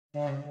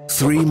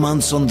3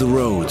 months on the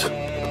road,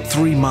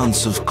 3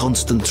 months of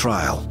constant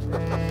trial.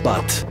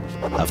 But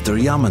after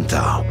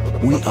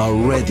Yamantau, we are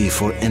ready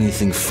for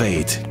anything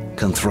fate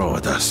can throw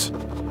at us.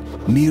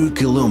 Mere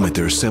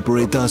kilometers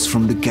separate us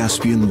from the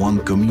Caspian One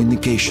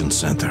communication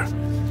center.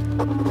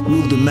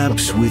 Will the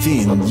maps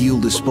within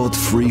yield a spot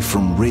free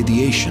from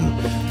radiation,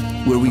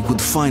 where we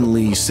could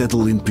finally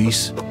settle in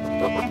peace?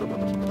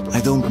 I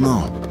don't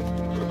know.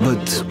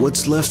 But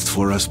what's left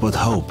for us but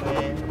hope?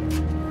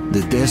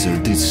 The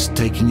desert is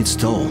taking its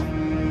toll.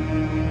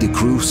 The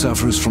crew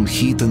suffers from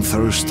heat and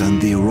thirst,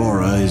 and the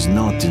Aurora is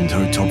not in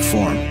her top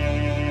form.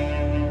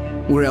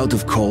 We're out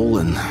of coal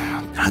and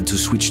had to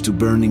switch to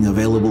burning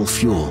available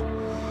fuel.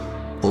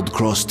 Old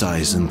cross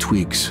ties and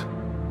twigs.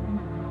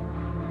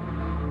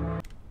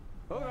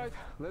 Alright,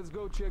 let's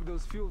go check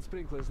those fuel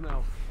sprinklers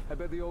now. I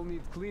bet they all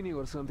need cleaning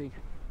or something.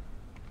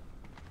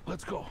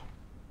 Let's go.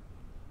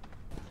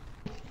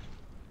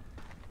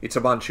 It's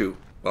Amanchu.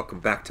 Welcome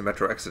back to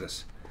Metro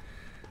Exodus.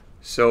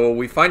 So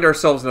we find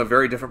ourselves in a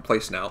very different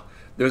place now.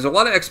 There's a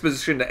lot of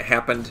exposition that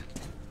happened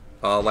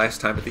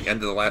last time at the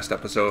end of the last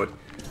episode.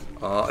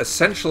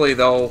 Essentially,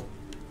 though,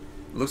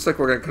 looks like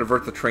we're going to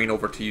convert the train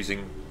over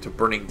to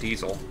burning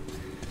diesel.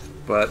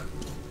 From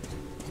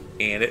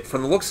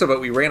the looks of it,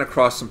 we ran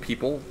across some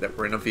people that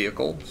were in a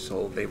vehicle,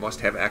 so they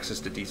must have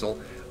access to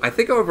diesel. I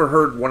think I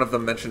overheard one of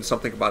them mention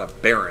something about a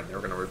Baron. They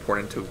were going to report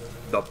into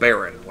the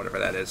Baron, whatever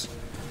that is.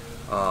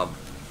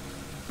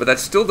 But that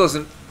still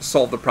doesn't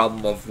solve the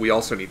problem of we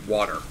also need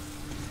water.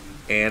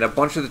 And a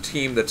bunch of the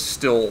team that's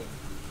still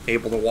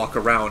able to walk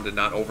around and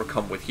not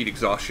overcome with heat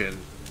exhaustion,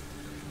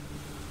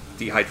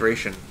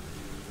 dehydration,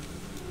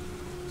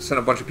 sent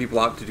a bunch of people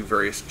out to do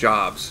various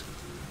jobs.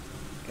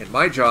 And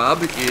my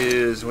job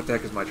is... what the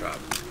heck is my job?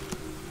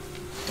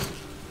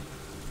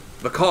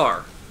 The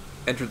car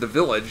entered the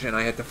village, and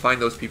I had to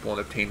find those people and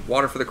obtain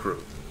water for the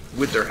crew,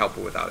 with their help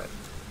or without it.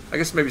 I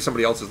guess maybe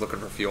somebody else is looking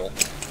for fuel.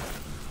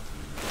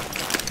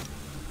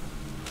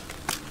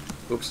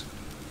 Oops.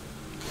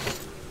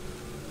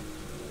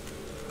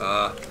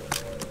 Right,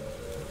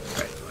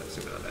 let's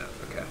zoom in on that.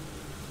 Okay.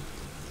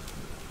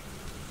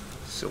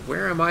 So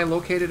where am I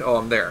located? Oh,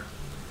 I'm there.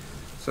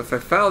 So if I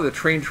follow the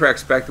train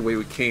tracks back the way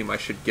we came, I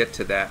should get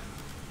to that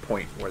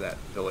point where that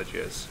village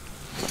is.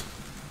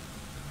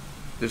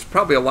 There's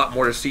probably a lot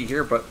more to see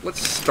here, but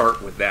let's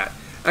start with that.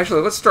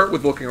 Actually, let's start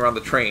with looking around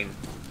the train.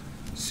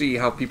 See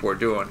how people are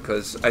doing,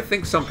 because I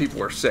think some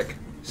people are sick.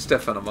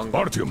 Stefan among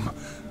them. Artyom,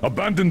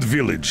 abandoned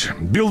village,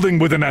 building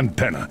with an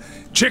antenna.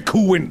 Check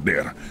who went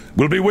there.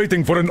 We'll be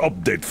waiting for an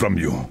update from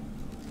you.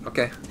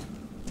 Okay.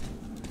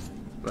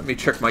 Let me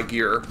check my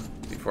gear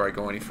before I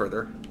go any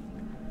further.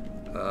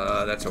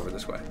 That's over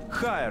this way.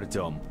 Hi,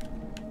 Artyom.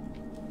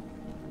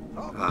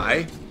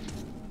 Hi.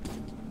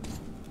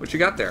 What you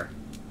got there?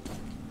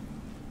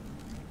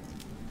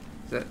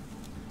 Is that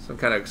some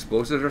kind of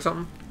explosives or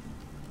something?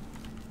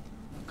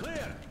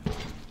 Clear.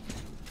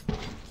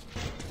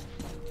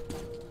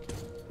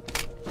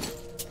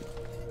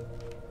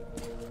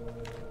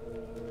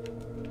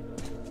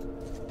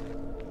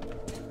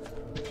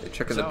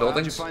 Checking the buildings.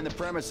 How'd you find the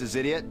premises,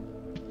 idiot?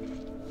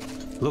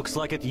 Looks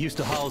like it used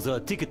to house a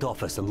ticket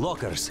office and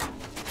lockers.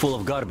 Full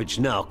of garbage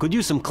now. Could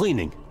use some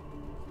cleaning.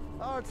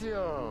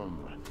 Artyom,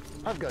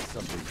 I've got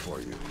something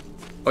for you.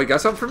 Oh, you got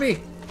something for me?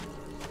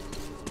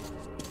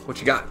 What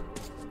you got?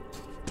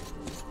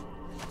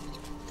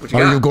 What you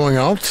got? Are you going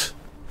out?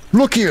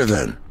 Look here,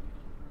 then.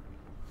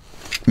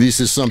 This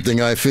is something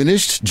I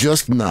finished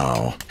just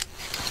now.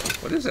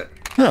 What is it?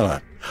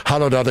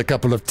 Hollowed out a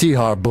couple of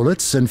Tihar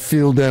bullets and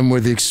filled them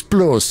with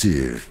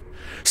explosive.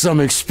 Some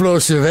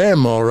explosive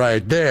ammo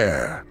right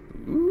there.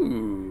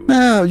 Ooh.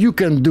 Now, you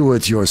can do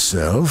it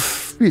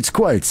yourself. It's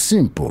quite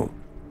simple.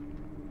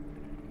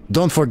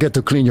 Don't forget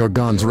to clean your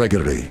guns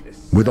regularly.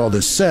 With all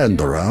the sand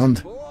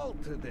around.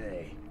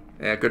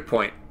 Yeah, good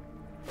point.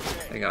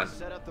 Hang on.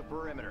 Set up the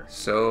perimeter.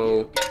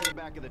 So... Get to the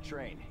back of the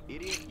train.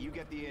 Idiot, you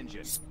get the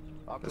engine.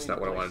 That's not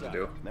what I wanted to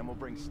do. Then we'll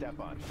bring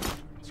Stepan.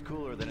 It's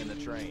cooler than in the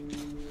train.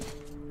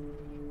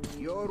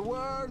 Your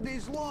word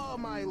is law,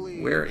 my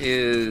liege. Where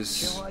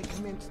is...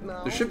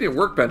 There should be a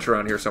workbench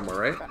around here somewhere,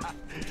 right?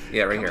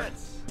 Yeah, right here.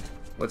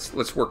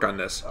 Let's work on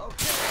this.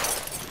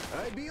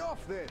 I be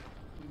off then.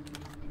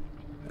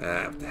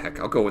 Ah, the heck.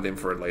 I'll go with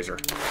infrared laser.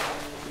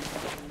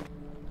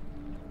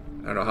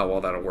 I don't know how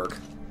well that'll work.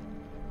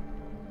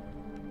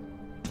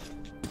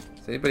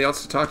 Is anybody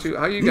else to talk to?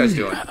 How are you guys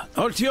doing?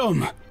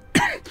 Artyom!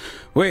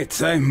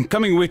 Wait, I'm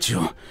coming with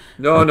you.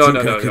 No.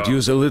 I could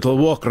use a little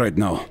walk right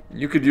now.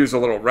 You could use a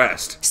little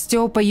rest.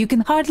 Styopa, you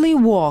can hardly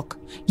walk.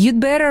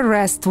 You'd better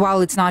rest while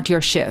it's not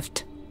your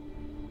shift.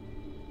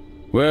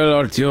 Well,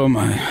 Artyom,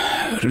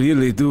 I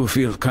really do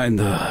feel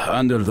kinda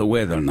under the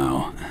weather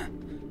now.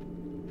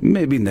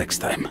 Maybe next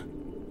time.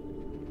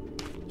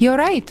 You're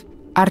right.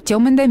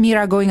 Artyom and Damir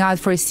are going out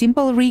for a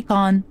simple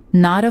recon,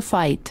 not a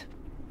fight.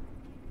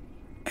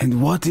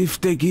 And what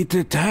if they get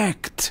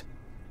attacked?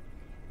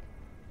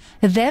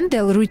 Then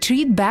they'll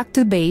retreat back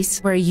to base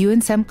where you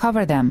and Sam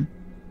cover them.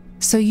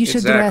 So you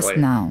should rest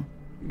now.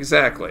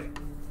 Exactly.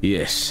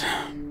 Yes.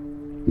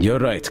 You're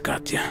right,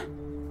 Katya.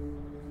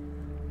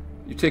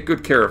 You take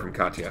good care of him,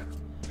 Katya.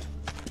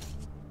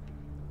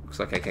 Looks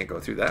like I can't go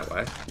through that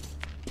way.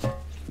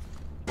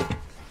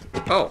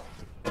 Oh.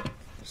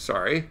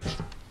 Sorry.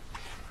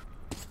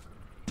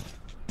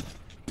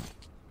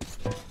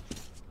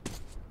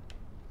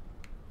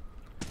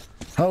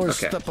 How is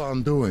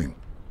Stepan doing?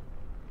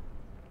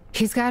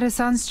 He's got a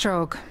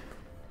sunstroke.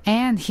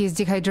 And he's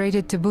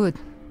dehydrated to boot.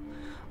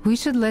 We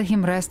should let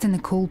him rest in a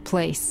cool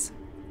place.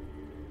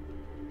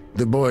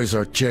 The boys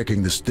are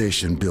checking the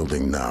station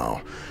building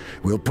now.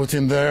 We'll put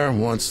him there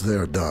once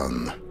they're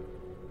done.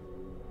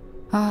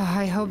 Oh,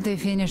 I hope they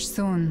finish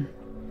soon.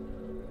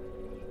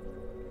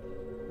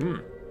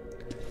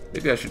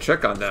 Maybe I should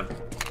check on them.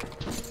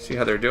 See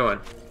how they're doing.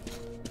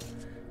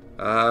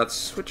 Let's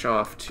switch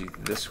off to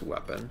this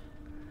weapon.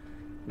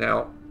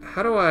 Now,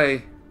 how do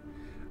I...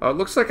 Oh, it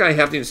looks like I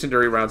have the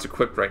incendiary rounds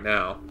equipped right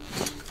now.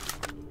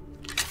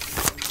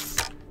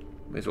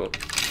 May as well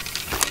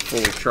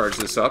fully charge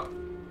this up.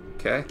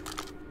 Okay.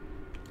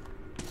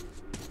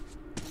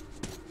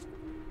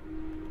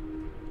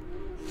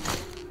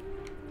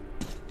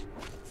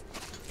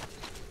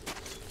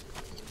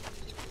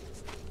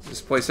 Is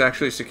this place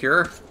actually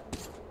secure?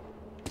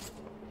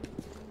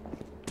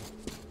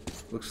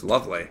 Looks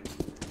lovely.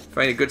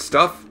 Find any good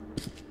stuff?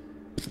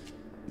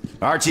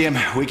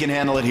 Artyom, we can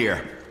handle it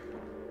here.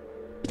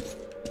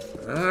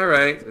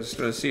 Alright, just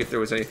gonna see if there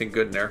was anything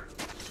good in there.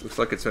 Looks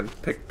like it's been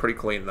picked pretty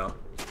clean though.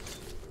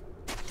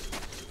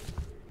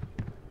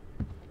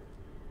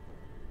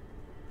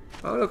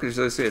 Oh look,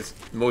 it's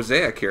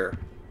mosaic here.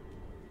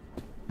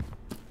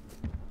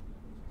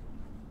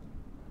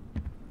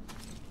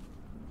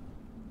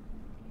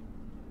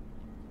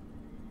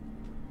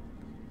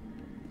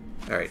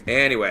 Alright,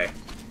 anyway.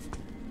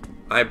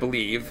 I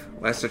believe,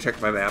 last I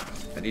checked my map,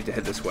 I need to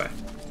head this way.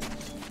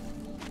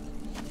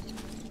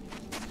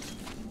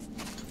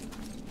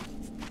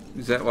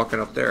 Who's that walking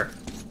up there?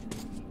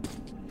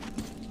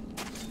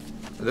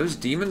 Are those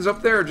demons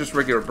up there or just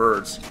regular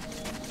birds?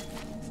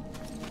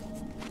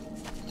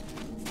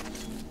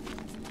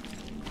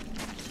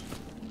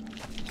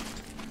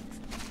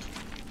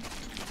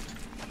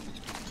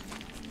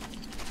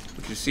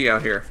 What you see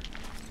out here?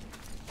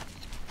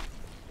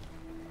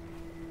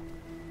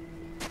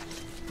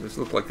 Those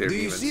look like they're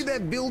demons. Do you see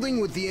that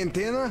building with the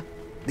antenna?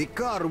 The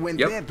car went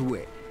that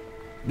way.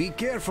 Be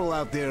careful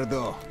out there,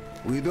 though.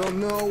 We don't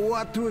know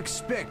what to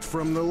expect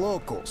from the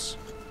locals.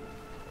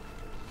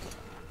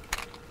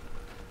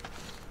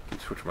 Keep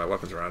switching my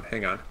weapons around.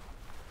 Hang on.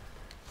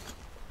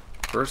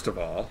 First of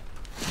all,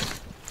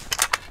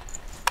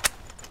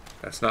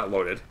 that's not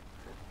loaded.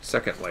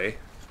 Secondly,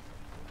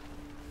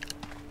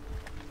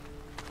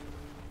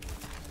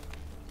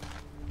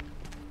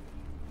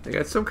 they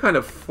got some kind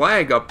of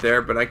flag up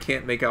there, but I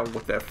can't make out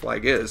what that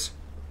flag is.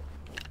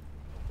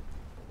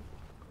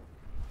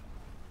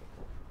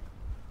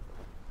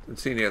 Don't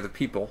see any other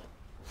people.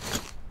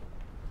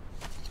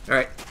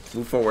 Alright,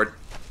 move forward.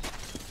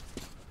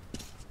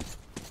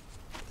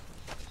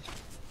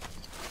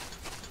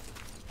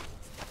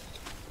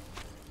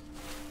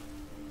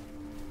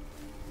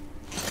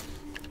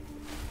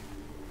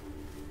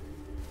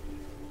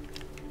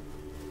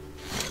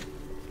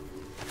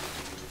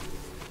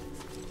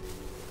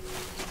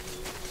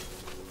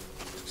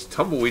 These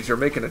tumbleweeds are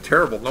making a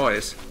terrible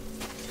noise.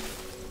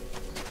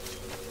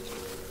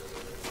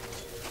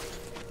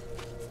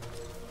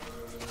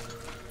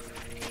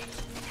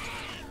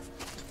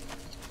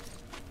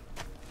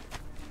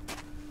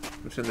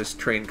 What's in this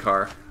train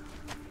car?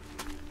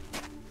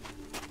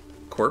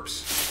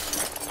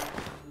 Corpse.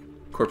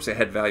 Corpse that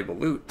had valuable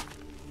loot.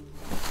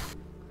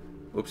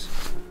 Oops.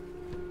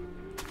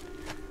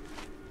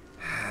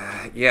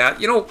 Yeah,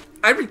 you know,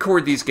 I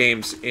record these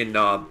games in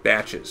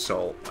batches,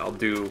 so I'll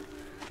do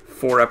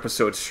 4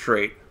 episodes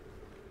straight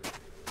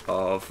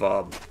of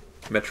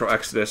Metro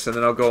Exodus, and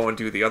then I'll go and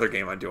do the other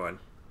game I'm doing.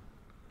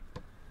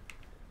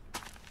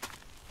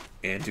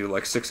 And do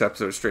like 6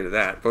 episodes straight of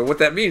that. But what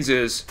that means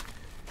is,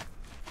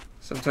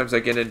 sometimes I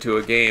get into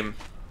a game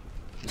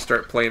and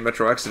start playing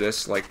Metro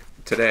Exodus, like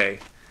today,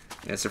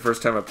 and it's the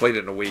first time I've played it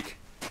in a week,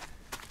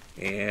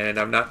 and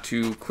I'm not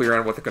too clear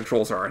on what the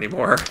controls are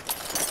anymore.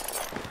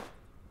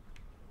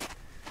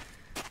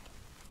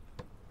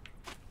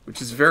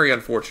 Which is very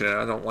unfortunate.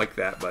 I don't like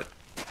that, but...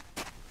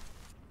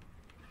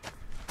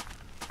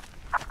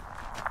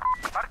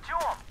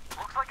 Artyom,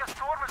 looks like a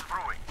storm is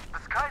brewing. The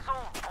sky's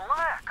all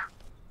black.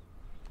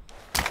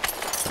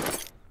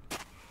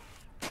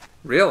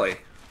 Really?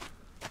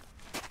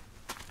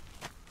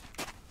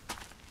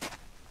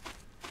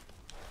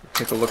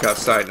 Take a look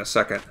outside in a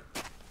second.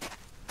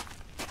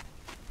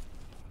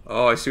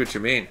 Oh, I see what you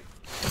mean.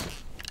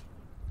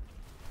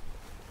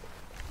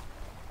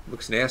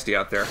 Looks nasty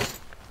out there.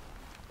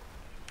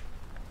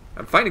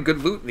 I'm finding good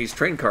loot in these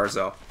train cars,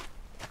 though.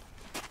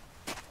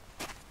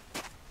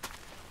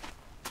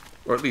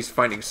 Or at least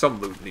finding some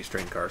loot in these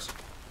train cars.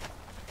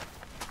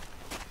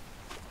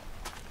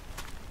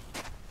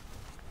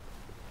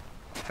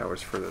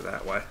 Tower's further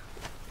that way.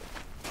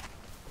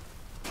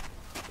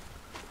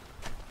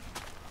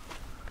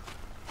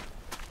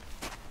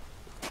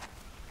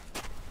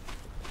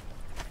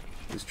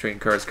 This train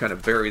car is kind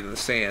of buried in the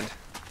sand.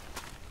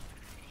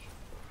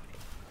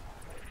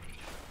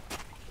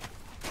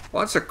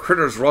 Lots of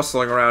critters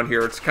rustling around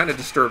here. It's kind of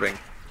disturbing.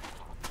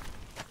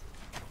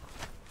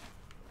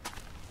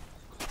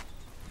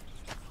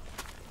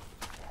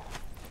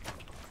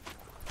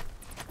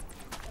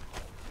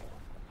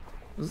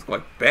 Those look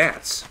like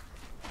bats.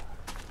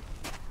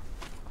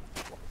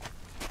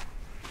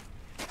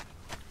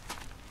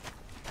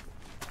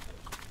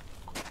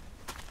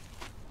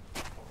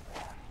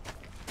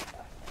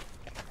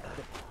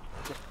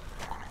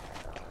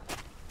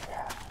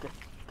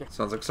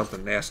 Sounds like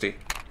something nasty.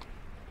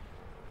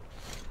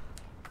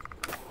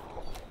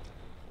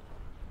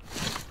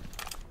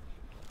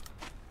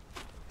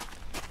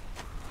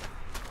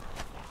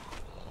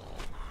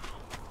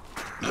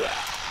 Do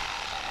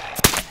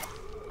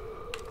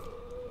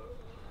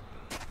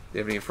you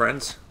have any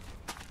friends?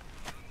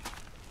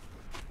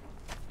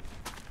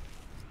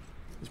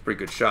 It's a pretty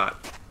good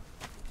shot.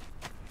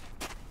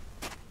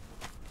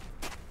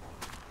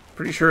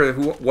 Pretty sure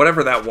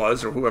whatever that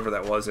was, or whoever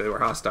that was, they were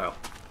hostile.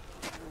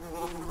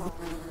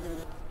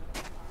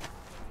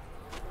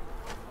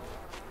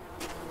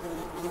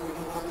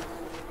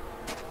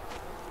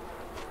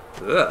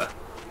 Ugh.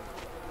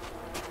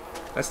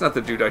 That's not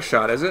the dude I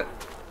shot, is it?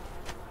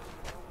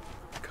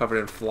 Covered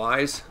in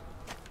flies.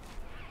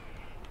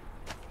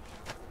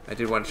 I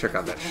did want to check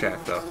out that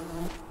shack, though.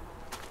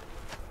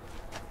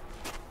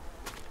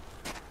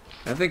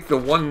 I think the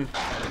one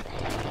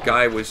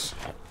guy was...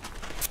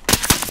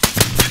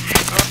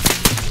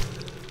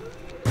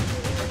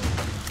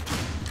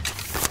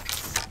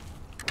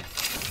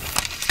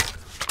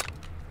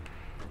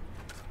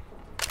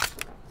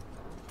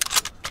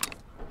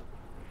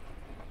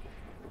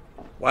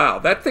 Wow,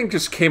 that thing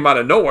just came out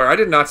of nowhere. I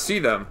did not see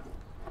them.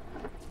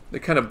 They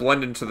kind of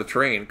blend into the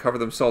train, cover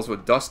themselves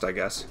with dust, I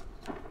guess.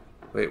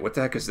 Wait, what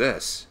the heck is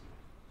this?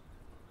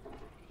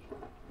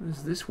 What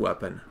is this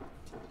weapon?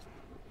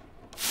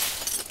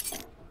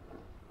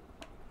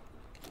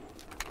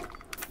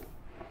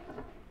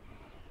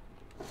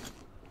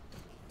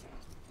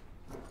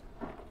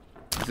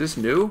 Is this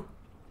new?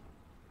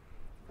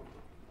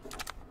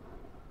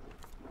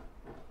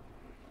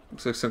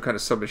 Looks like some kind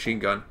of submachine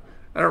gun.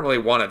 I don't really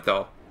want it,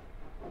 though.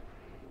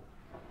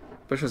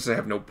 Especially since I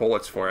have no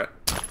bullets for it.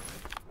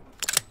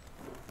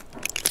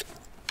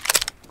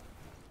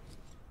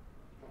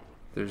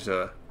 There's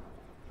a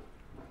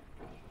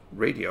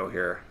radio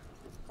here.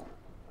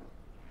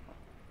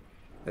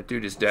 That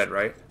dude is dead,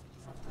 right?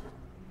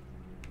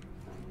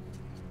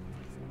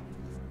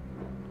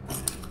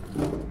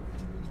 A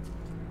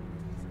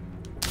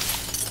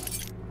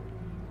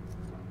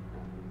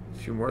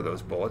few more of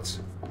those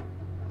bullets.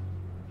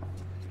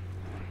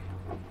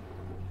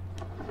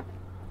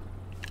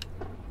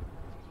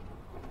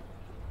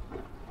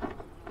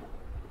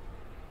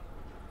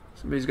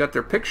 Somebody's got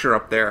their picture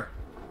up there.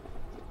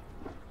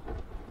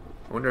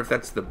 I wonder if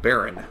that's the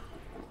Baron.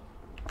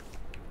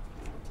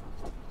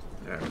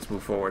 Alright, let's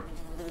move forward.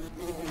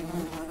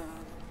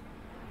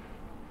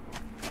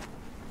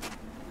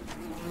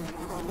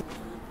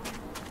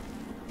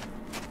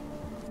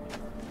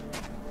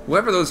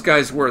 Whoever those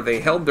guys were, they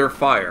held their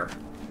fire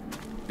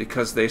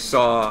because they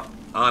saw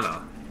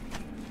Anna.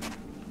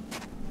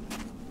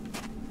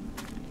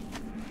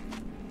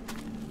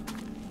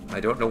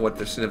 I don't know what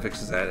the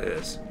significance of that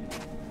is.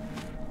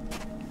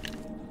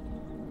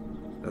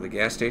 Another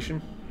gas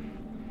station?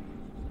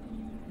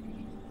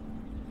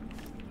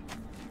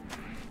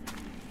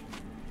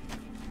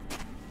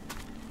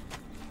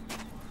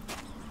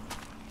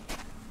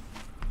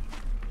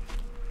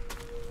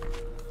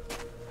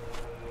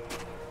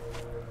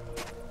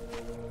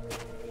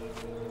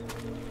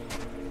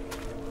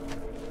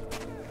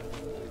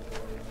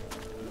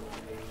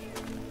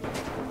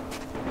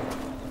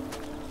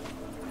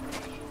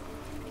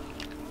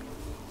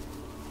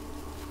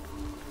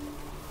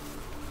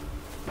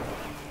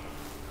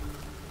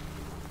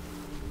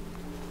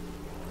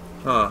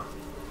 Huh.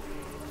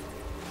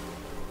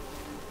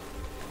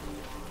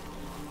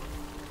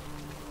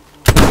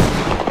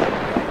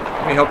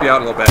 Let me help you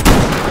out a little bit.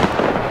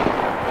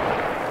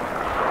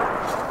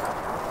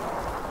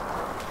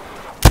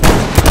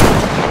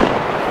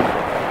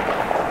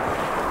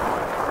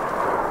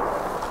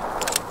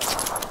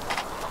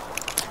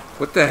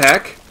 What the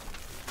heck?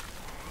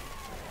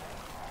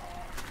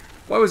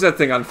 Why was that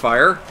thing on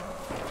fire?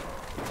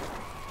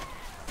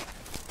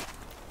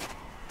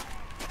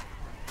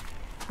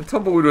 The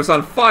tumbleweed was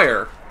on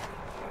fire.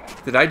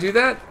 Did I do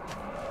that?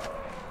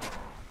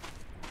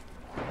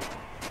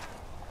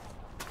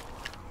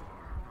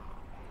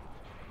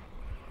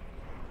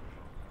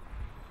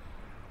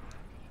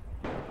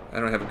 I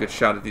don't have a good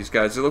shot at these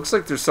guys. It looks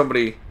like there's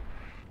somebody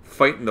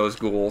fighting those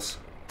ghouls.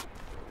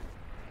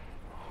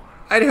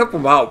 I'd help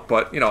them out,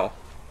 but, you know,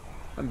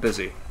 I'm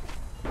busy.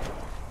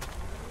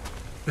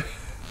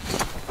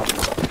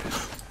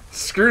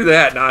 Screw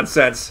that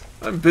nonsense.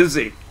 I'm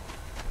busy.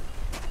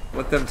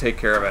 Let them take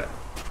care of it.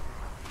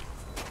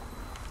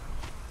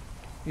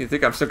 You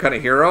think I'm some kind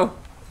of hero?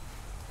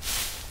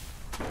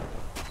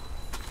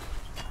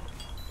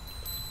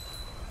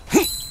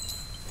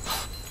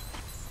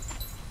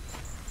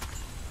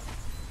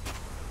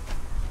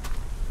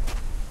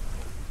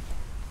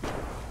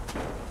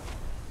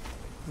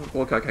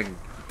 look like I can...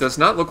 Does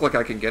not look like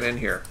I can get in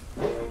here.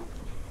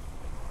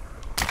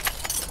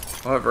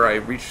 However, I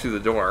reached through the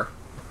door.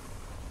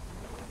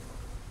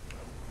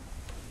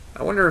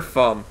 I wonder if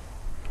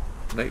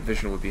night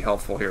vision would be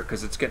helpful here,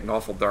 because it's getting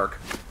awful dark.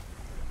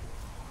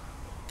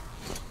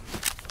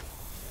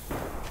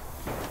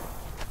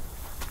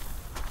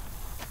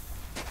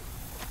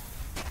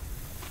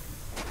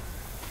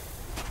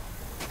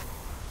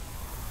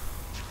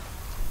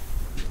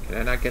 Can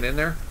I not get in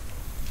there?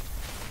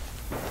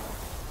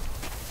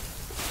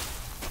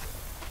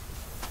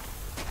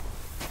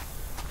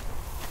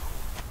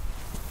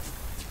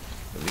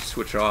 Let me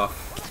switch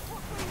off.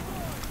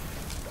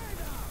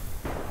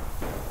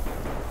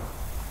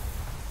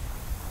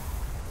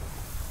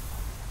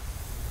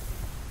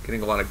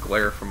 Getting a lot of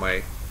glare from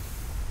my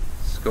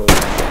scope.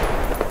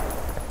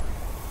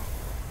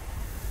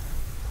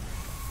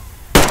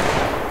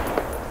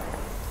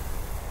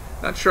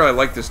 Not sure I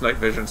like this night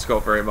vision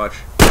scope very much.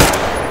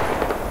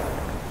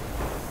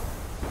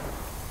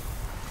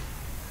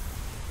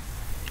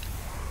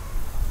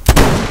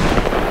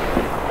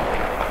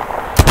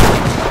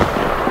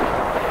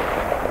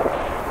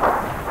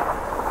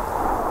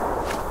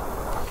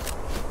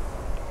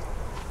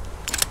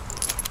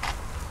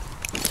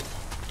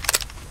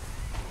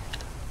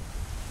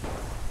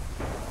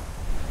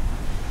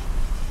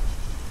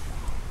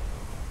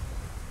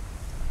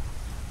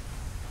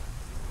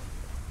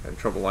 Had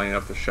trouble lining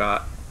up the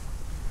shot.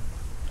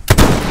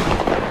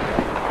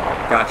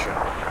 Gotcha.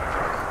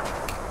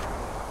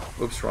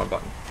 Oops, wrong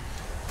button.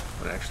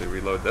 I'm gonna actually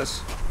reload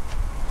this.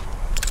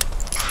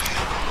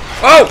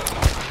 Oh!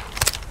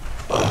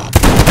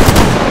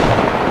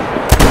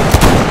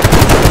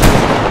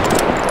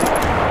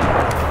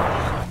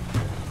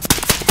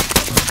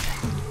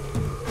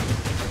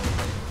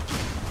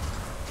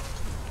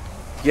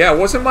 Yeah, it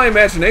wasn't my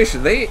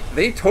imagination.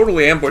 They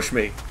totally ambushed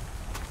me.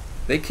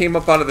 They came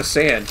up out of the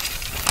sand.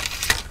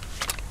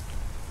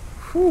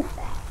 Whew.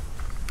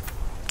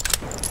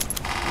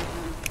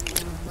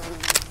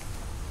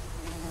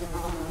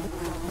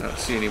 I don't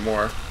see any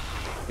more.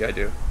 Yeah, I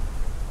do.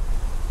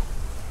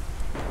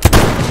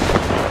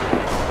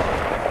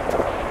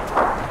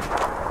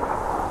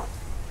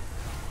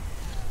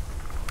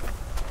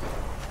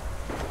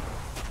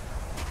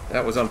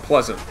 That was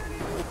unpleasant.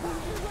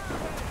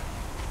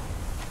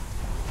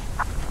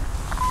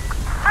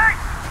 Hey!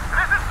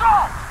 This is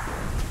Saul!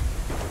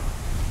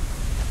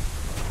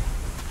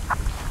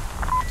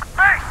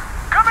 Hey!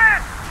 Come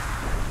in!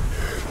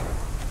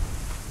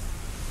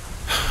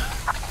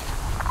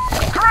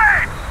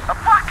 Train! A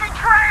fucking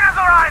train has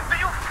arrived! Do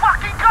you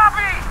fucking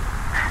copy?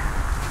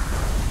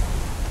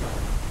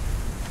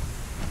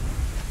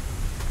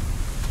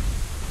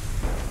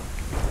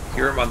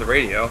 Hear him on the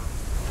radio.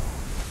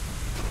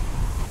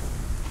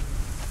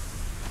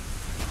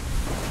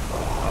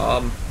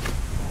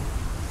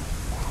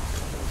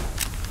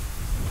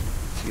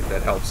 See if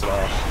that helps at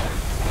all.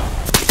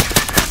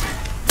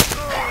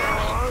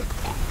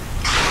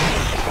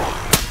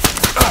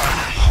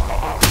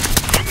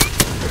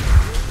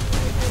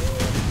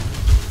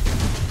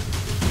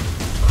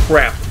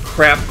 Crap,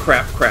 crap,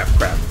 crap, crap,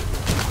 crap.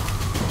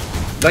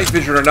 Night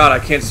vision or not, I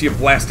can't see a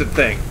blasted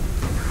thing.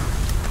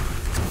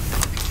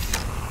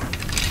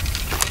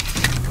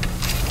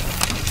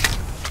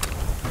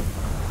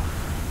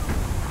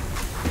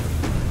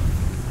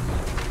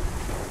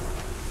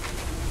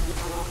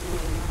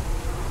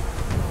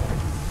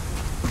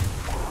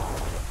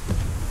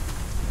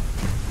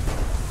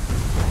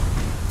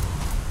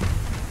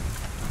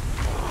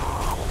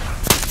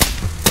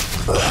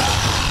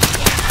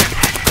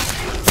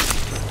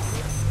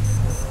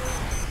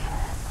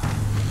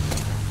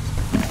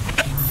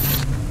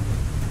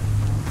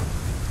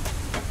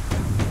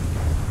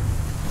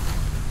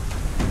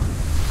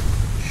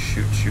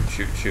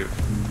 Shoot.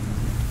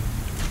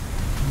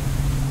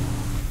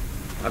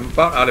 I'm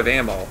about out of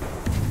ammo.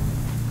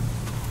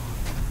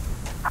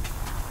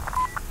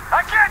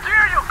 I can't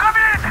hear you! Come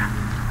in!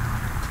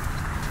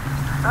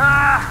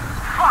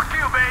 Fuck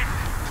you, mate!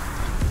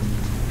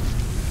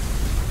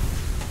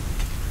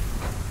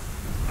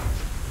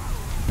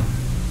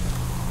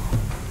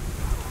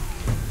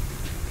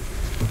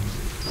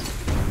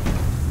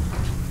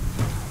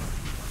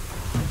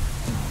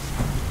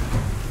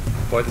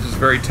 Boy, this is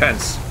very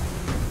tense.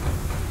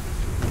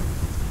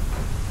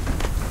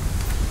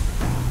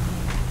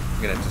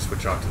 I'm gonna have to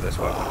switch on to this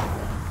weapon.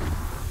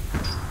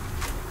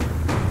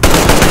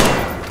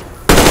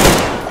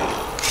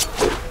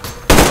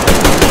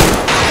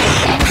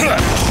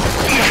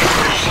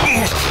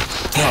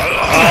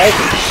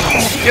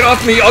 Oh, get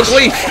off me,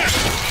 ugly!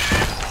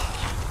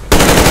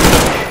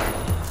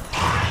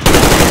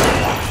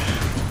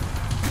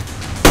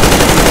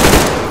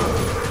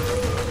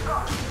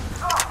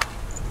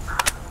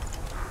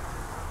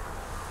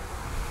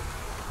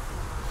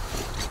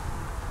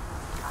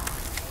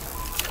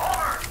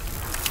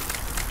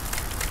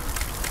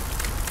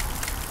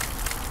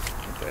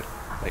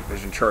 Night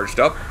vision charged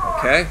up.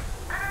 Okay.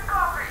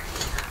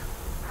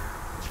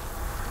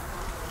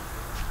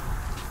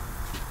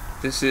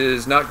 This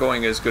is not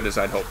going as good as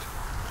I'd hoped.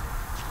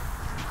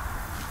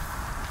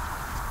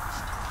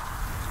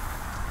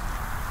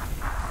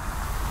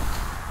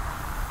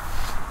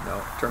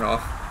 No, turn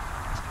off.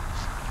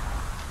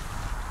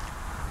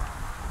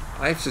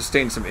 I've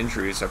sustained some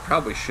injuries. I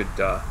probably should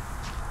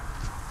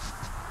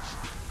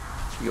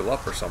heal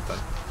up or something.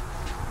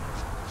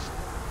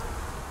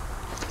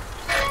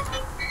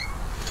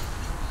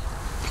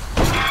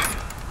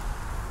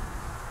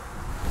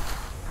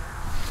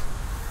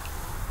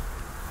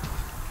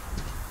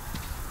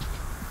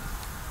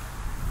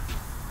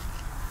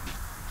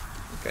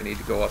 I need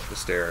to go up the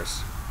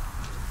stairs.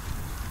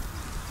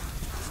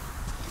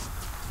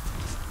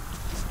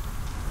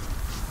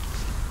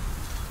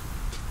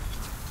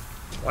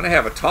 I want to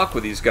have a talk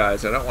with these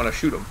guys. I don't want to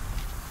shoot them.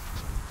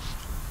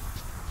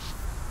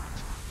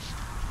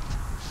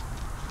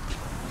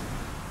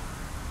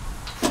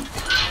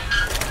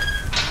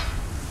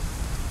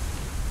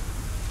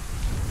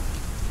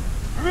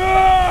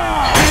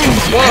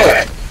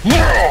 Whoa!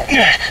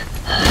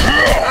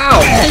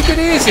 Ow! Take it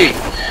easy!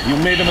 You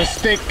made a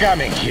mistake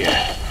coming here.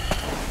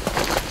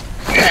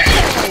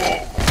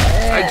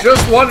 I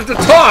just wanted to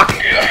talk!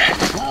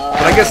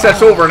 But I guess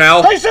that's over now.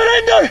 I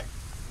surrender!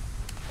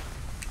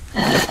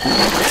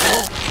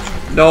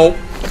 Nope.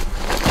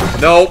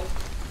 Nope.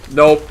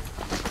 Nope.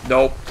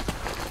 Nope.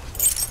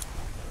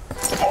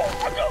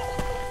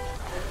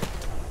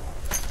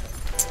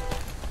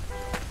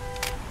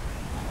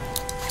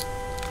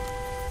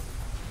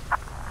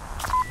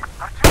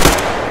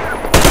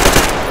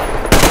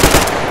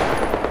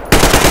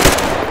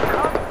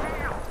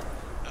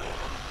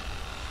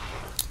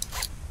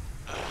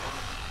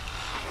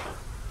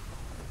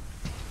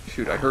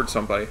 Shoot, I heard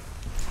somebody.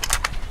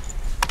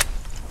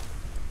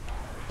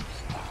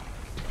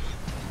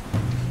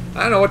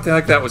 I don't know what the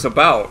heck that was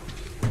about.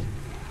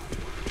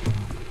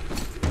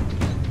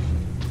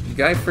 The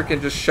guy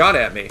freaking just shot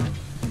at me.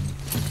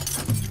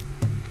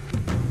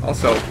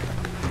 Also,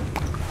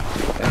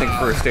 I think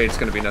first aid's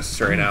going to be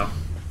necessary now.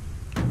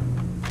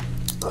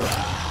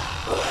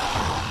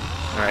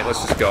 Alright,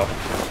 let's just go.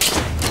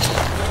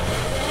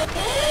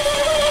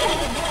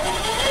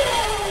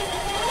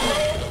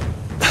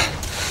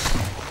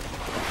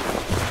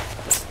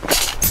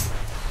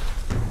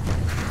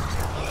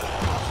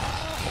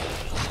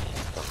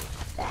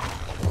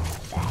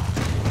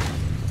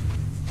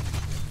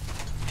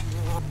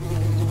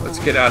 Let's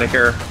get out of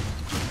here.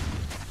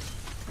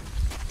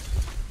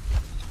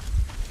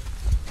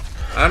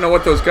 I don't know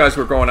what those guys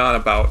were going on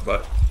about,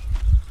 but...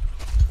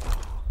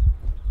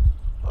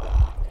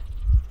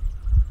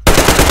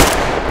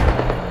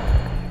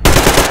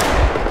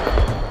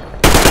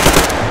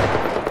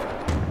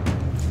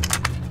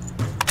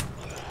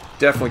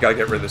 Definitely gotta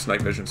get rid of this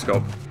night vision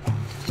scope.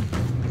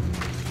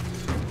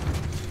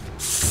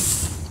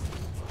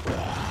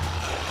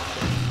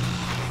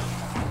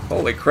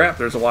 Holy crap,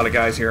 there's a lot of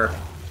guys here.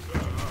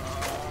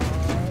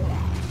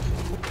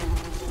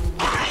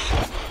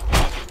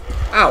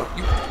 Ow,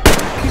 you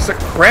piece of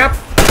crap!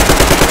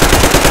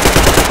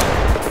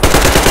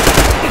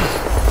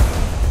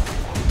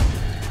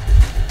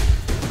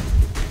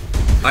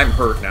 I'm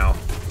hurt now.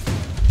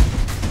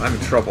 I'm in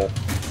trouble.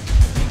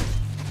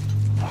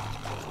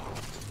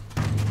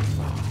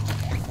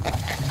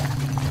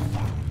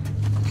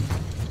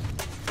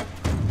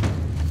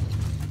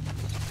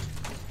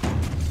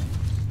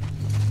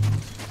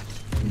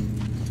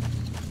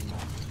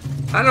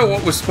 I don't know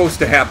what was supposed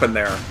to happen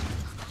there.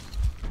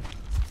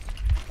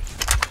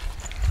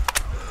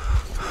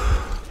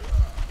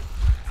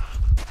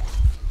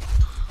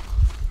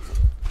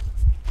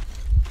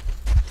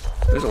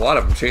 There's a lot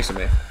of them chasing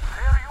me. There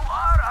you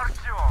are,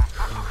 Artyom.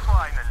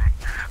 Finally.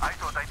 I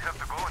thought I'd have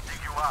to go and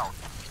dig you out.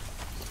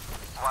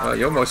 Well,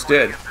 you almost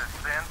did. In this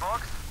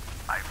sandbox,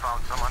 I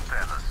found some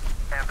antennas,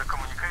 and the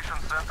communication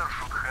center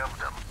should have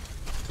them.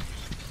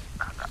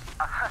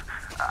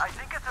 I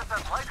think it's at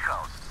that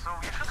lighthouse, so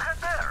you should head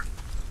there.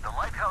 The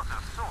lighthouse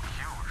is so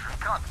huge, you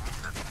can't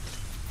miss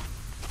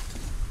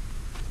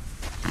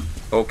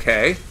it.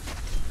 Okay.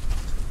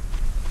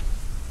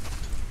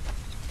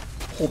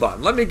 Hold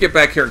on, let me get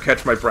back here and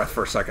catch my breath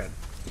for a second.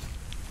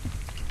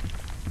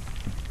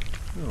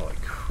 Holy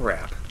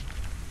crap.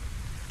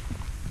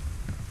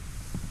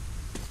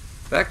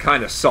 That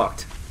kind of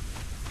sucked.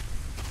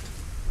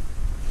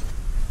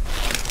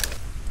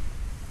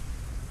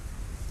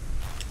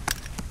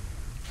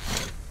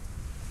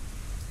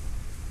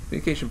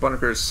 Communication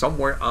bunker is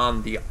somewhere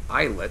on the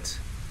islet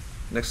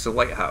next to the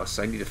lighthouse.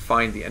 I need to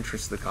find the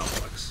entrance to the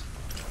complex.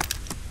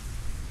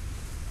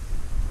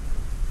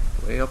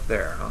 Way up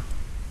there, huh?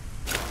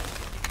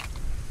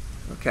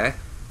 Okay.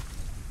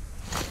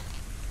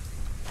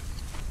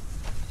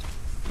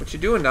 What you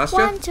doing,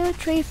 Nastya? 1, 2,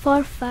 3,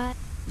 4, 5.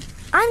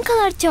 Uncle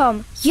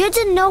Artyom, you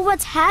don't know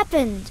what's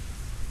happened.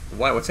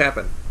 Why? What's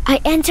happened? I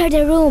entered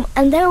the room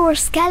and there were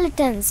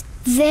skeletons.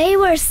 They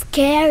were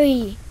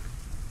scary.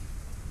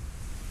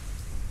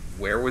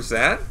 Where was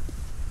that?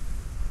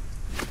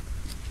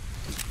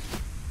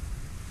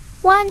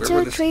 1,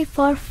 2, 3,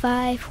 4,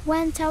 5.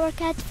 Went our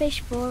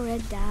catfish for a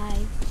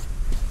dive.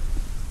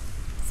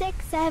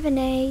 6, 7,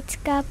 8.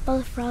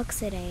 Couple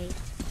frogs at 8.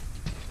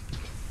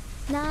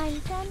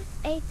 9, 10,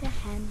 8 a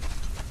hen.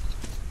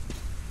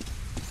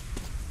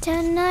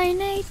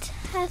 1098,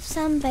 have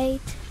some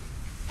bait.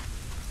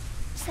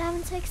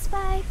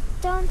 765,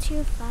 don't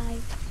you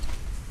fight.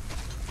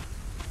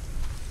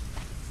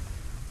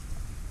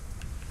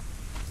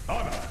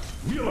 Anna,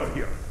 Miller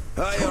here.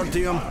 Hi,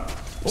 Artyom.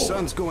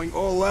 Sun's going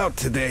all out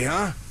today,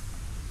 huh?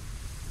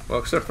 Well,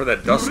 except for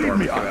that dust storm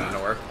that came out of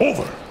nowhere.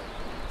 Over.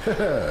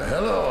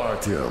 Hello,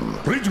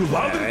 Artyom. Read you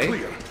loud and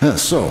clear.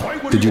 So,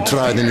 did you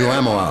try the new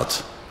ammo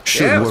out?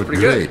 Should Yeah, it was work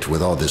pretty great good.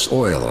 with all this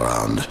oil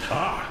around.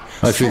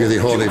 I figure the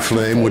Holy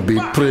Flame would be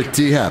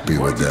pretty happy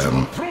with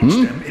them. Cut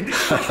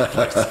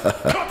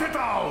it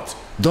out.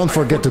 Don't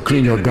forget to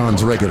clean your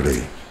guns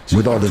regularly.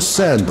 With all this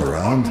sand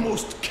around.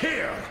 Utmost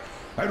care.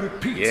 I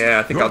repeat. Yeah,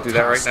 I think I'll do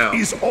that right now.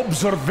 Is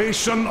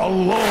observation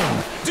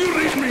alone. Do you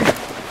read me?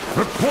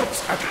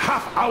 Reports at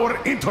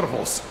half-hour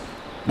intervals.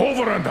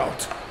 Over and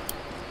out.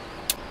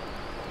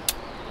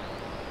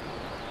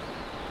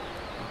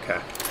 Okay.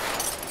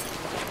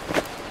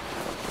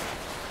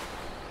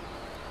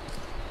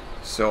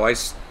 So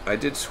I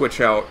did switch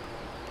out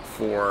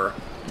for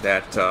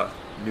that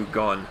new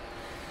gun.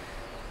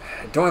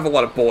 I don't have a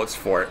lot of bullets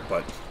for it,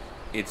 but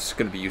it's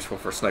going to be useful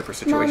for sniper Mom,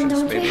 situations,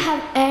 don't maybe. we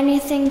have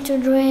anything to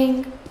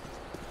drink?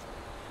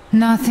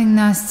 Nothing,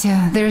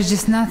 Nastya. There's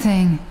just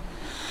nothing.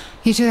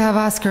 You should have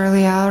asked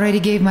earlier. I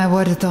already gave my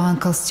water to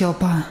Uncle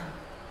Styopa.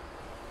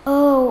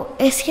 Oh,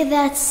 is he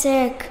that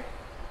sick?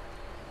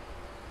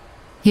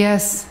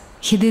 Yes,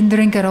 he didn't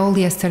drink at all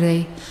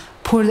yesterday.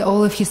 Poured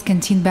all of his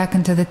canteen back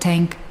into the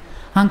tank.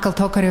 Uncle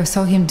Tokarev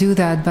saw him do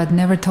that, but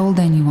never told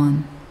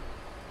anyone.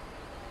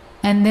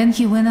 And then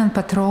he went on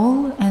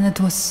patrol, and it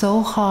was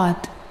so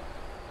hot.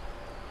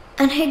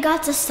 And he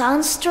got a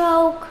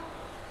sunstroke?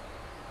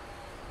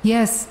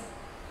 Yes,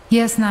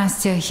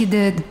 Nastya, he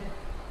did.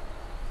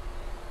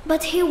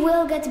 But he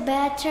will get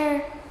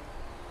better.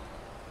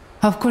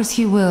 Of course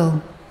he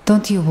will.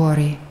 Don't you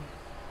worry.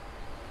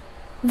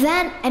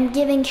 Then I'm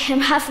giving him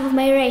half of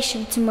my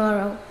ration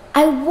tomorrow.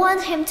 I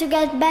want him to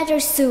get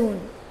better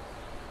soon.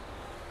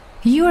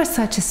 You are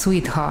such a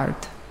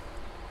sweetheart.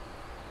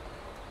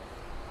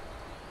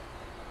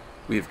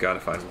 We've got to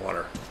find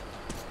water.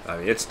 I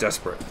mean, it's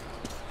desperate.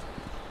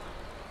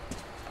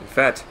 In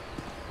fact,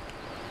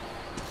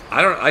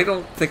 I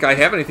don't think I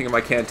have anything in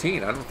my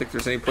canteen. I don't think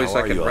there's any place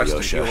I can rest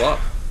and heal up.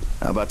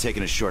 How about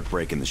taking a short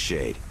break in the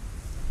shade?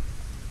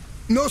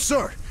 No,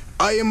 sir.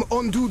 I am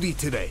on duty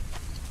today.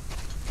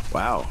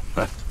 Wow.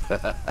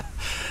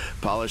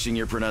 Polishing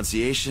your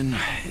pronunciation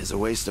is a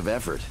waste of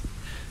effort.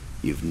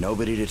 You've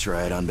nobody to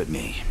try it on but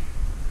me.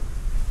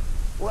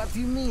 What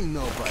do you mean,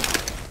 nobody?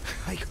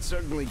 I could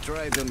certainly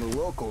try it on the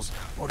locals,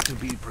 or to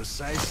be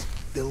precise,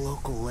 the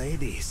local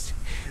ladies.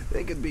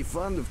 They could be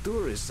fond of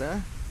tourists,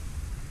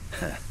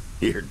 huh?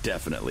 You're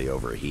definitely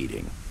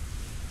overheating.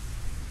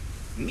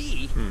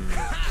 Me?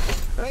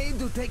 I had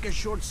to take a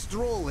short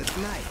stroll at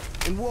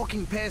night, and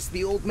walking past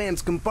the old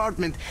man's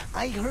compartment,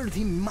 I heard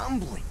him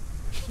mumbling.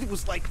 It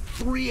was like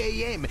 3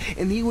 a.m.,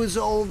 and he was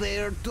all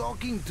there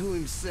talking to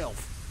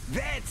himself.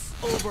 That's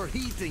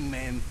overheating,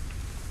 man.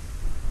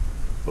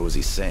 What was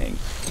he saying?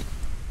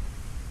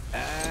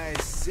 I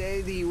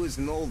said he was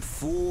an old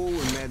fool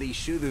and that he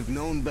should have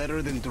known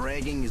better than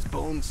dragging his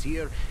bones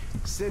here.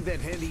 Said that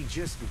had he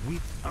just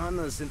whipped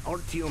Anna's and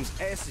Artyom's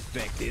asses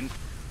back then,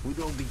 we'd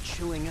all be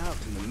chilling out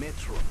in the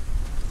metro.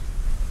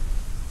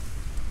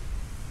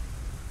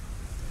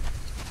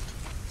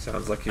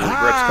 Sounds like he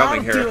regrets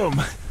coming here.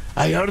 Artyom!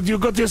 I heard you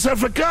got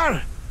yourself a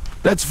car.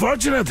 That's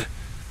fortunate.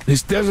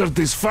 This desert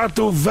is far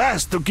too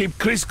vast to keep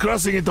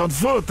crisscrossing it on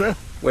foot, eh?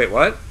 Wait,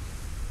 what?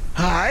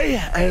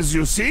 I, as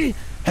you see,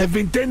 have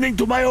been tending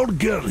to my old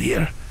girl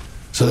here,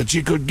 so that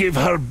she could give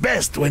her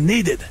best when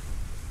needed.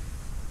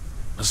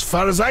 As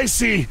far as I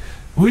see,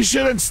 we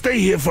shouldn't stay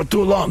here for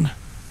too long.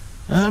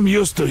 I'm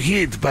used to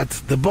heat, but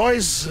the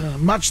boys,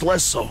 much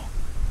less so.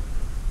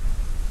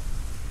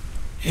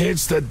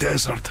 It's the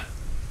desert.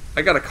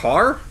 I got a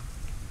car?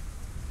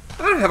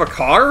 I don't have a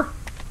car.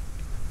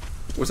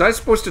 Was I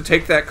supposed to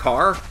take that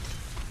car?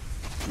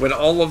 When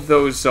all of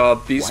those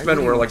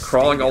beastmen were like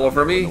crawling all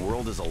over me? The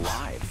world is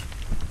alive.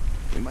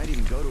 We might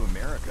even go to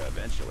America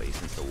eventually,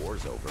 since the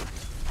war's over.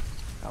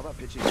 How about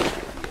pitching a deal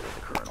with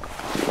the Colonel?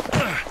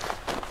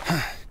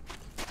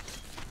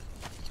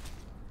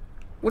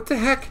 What the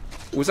heck?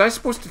 Was I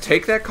supposed to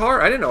take that car?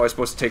 I didn't know I was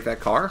supposed to take that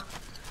car.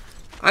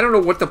 I don't know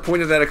what the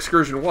point of that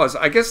excursion was.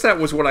 I guess that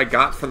was what I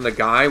got from the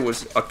guy,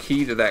 was a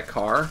key to that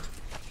car.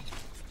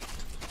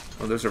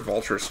 Oh, those are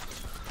vultures.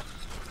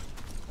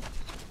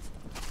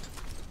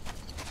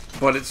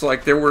 But it's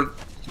like there were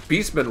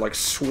beastmen like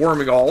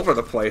swarming all over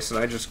the place, and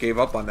I just gave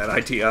up on that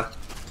idea.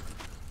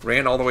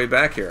 Ran all the way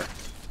back here.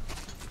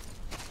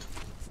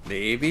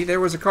 Maybe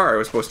there was a car I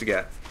was supposed to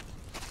get.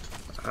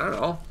 I don't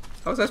know.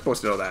 How was I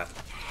supposed to know that?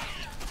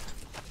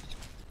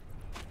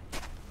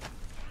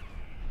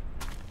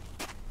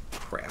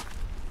 Crap.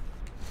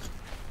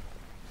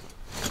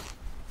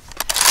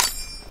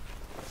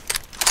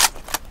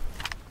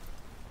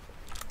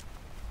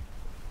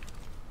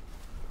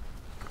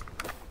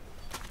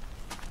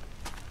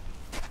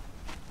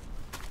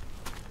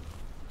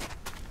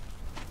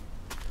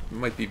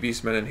 Might be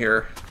beastmen in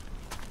here.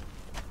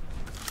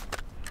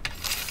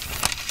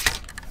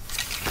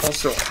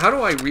 Also, how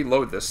do I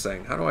reload this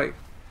thing? How do I...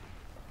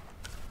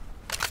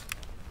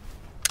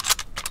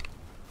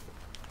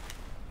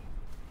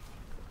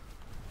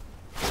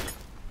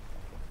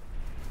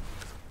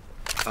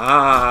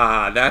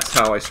 Ah, that's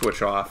how I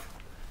switch off.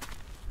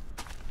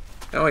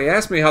 Now, he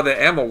asked me how the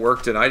ammo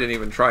worked, and I didn't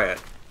even try it.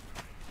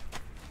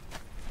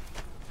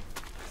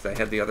 Because I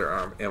had the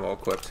other ammo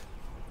equipped.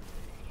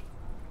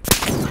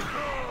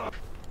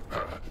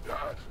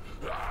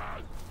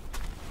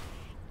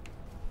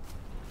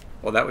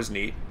 Well, that was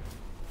neat.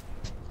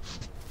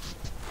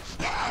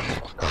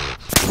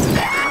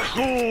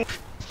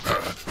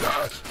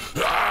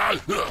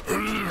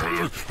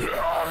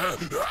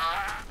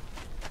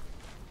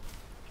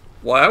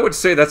 Well, I would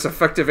say that's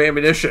effective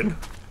ammunition.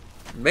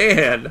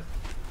 Man.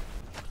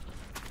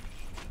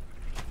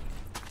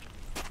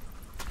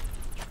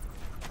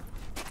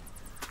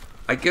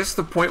 I guess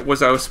the point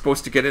was I was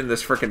supposed to get in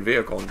this frickin'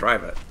 vehicle and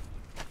drive it.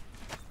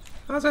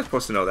 How was I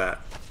supposed to know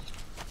that?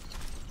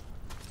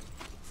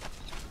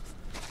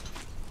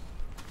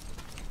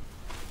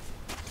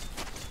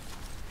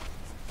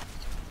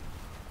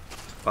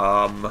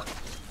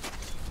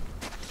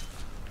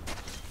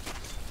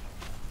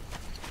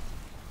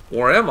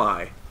 Where am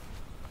I?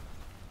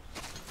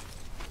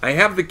 I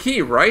have the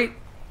key, right?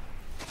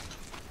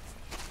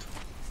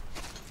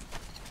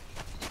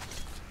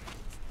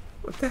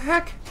 What the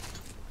heck?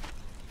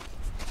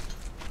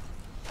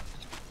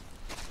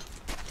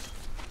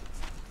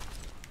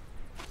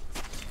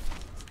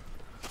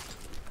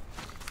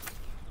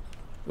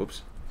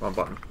 Whoops, wrong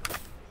button.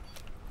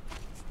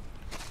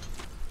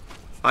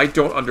 I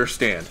don't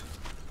understand.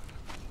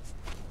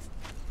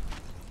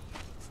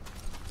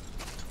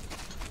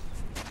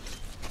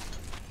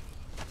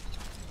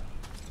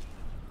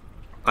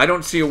 I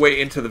don't see a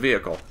way into the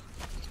vehicle.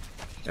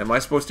 Am I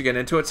supposed to get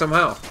into it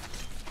somehow?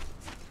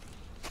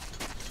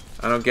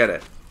 I don't get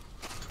it.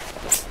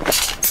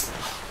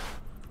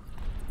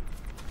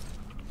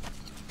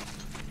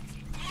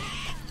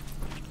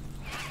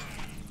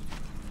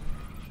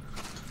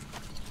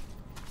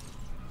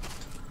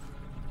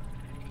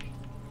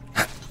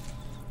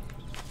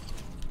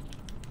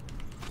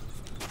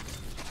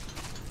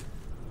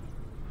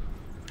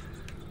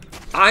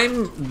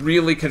 I'm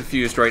really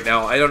confused right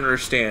now. I don't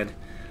understand.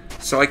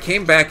 So I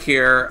came back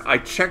here, I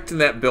checked in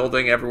that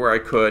building everywhere I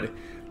could.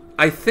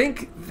 I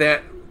think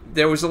that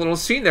there was a little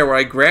scene there where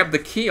I grabbed the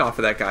key off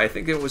of that guy. I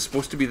think it was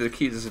supposed to be the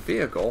key to this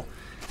vehicle.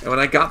 And when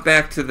I got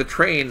back to the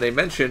train, they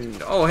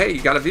mentioned, oh, hey,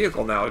 you got a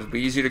vehicle now. It'll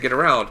be easier to get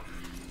around.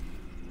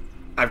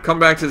 I've come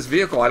back to this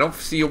vehicle. I don't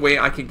see a way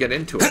I can get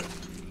into it.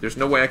 There's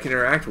no way I can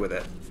interact with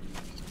it.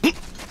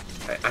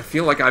 I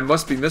feel like I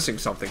must be missing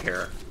something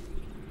here.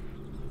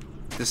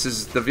 This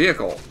is the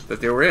vehicle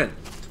that they were in.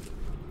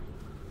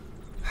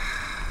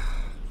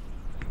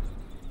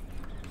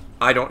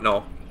 I don't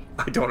know.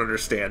 I don't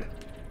understand.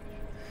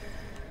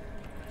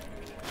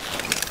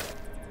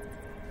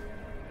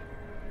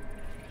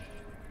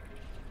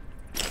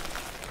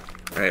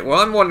 Alright, well,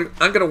 I'm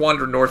going to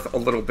wander north a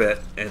little bit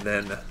and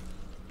then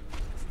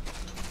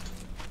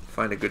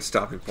find a good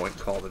stopping point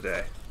and call it a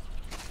day.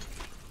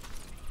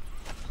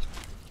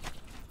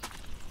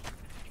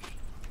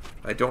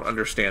 I don't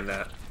understand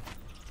that.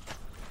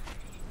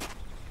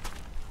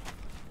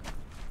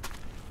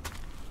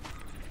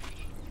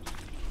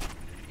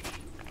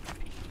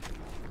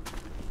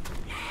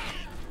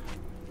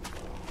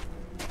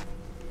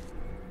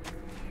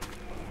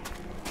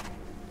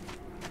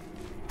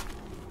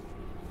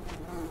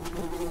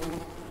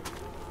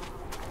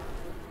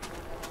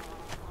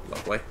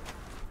 Lovely.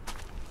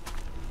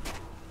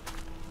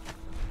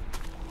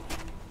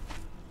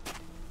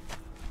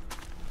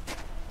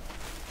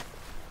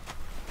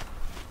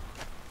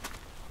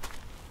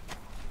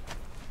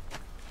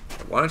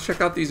 I want to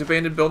check out these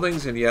abandoned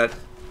buildings, and yet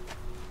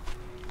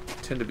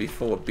tend to be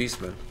full of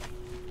beastmen.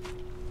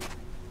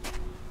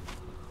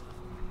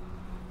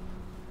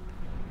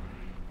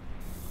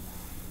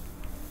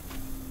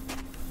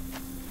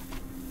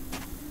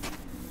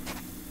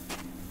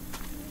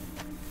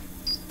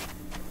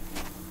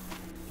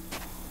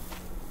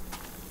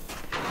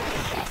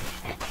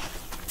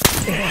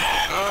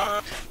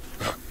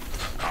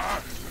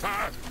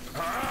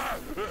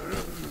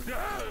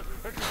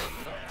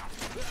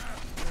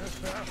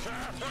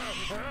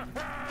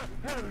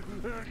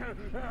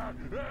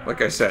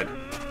 Like I said,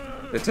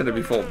 they tend to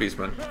be full of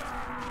beastmen.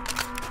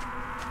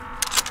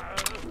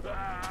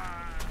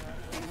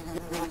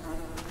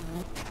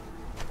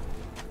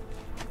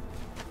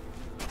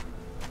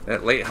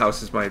 That late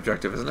house is my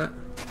objective, isn't it?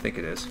 I think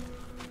it is.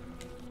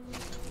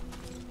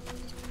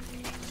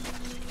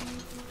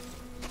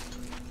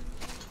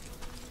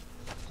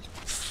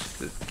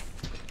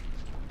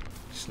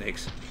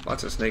 Snakes.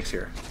 Lots of snakes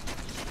here.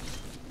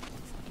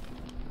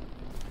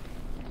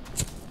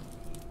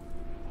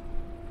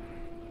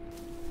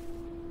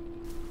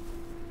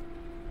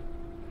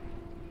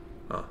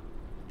 Huh.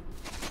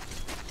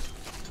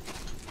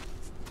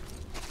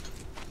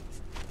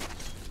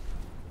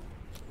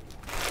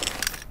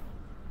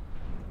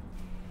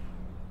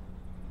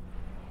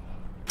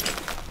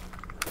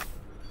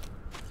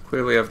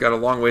 Clearly I've got a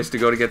long ways to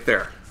go to get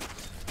there.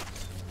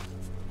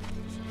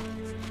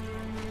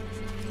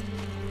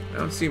 I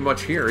don't see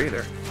much here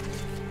either.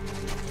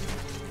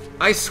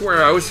 I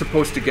swear I was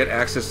supposed to get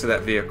access to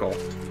that vehicle.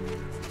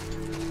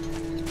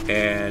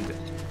 And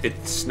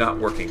it's not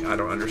working. I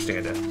don't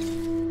understand it.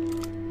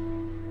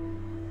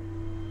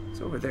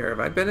 It's over there. Have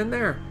I been in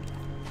there?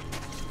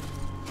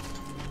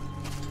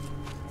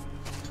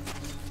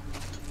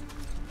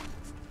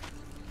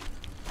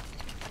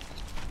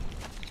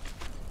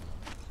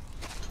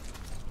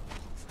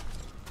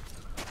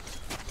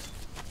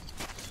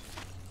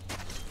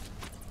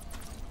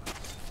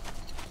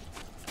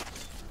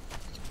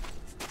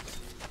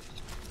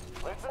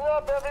 Listen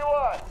up,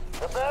 everyone.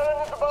 The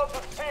Baron is about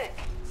to speak.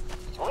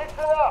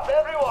 Listen up,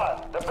 everyone.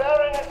 The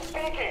Baron is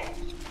speaking.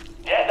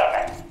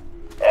 Gentlemen,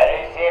 I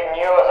received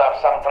news of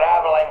some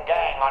traveling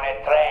gang on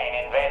a train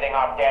invading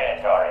our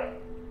territory.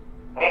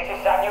 This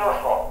is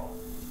unusual,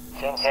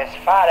 since as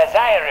far as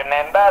I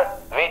remember,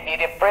 we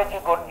did a pretty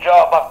good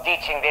job of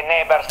teaching the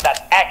neighbors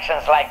that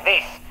actions like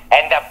this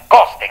end up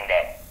costing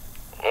them.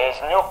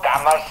 These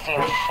newcomers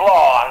seem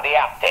slow on the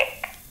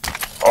uptake,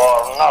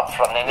 or not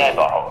from the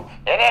neighborhood.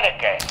 In any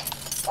case,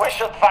 we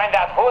should find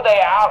out who they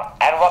are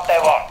and what they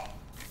want.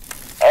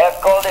 I have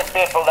called the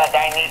people that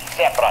I need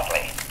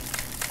separately.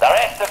 The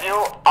rest of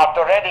you are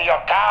to ready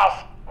your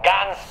cars,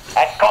 guns,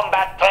 and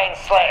combat-trained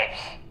slaves.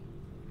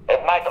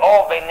 It might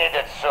all be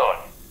needed soon.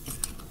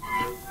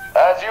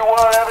 As you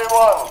were,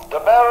 everyone. The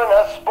Baron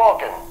has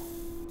spoken.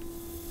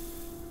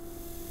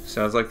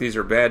 Sounds like these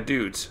are bad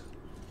dudes.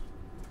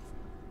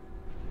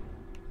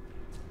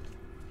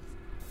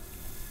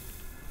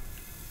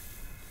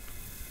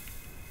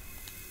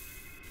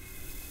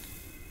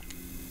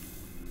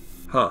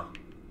 Huh.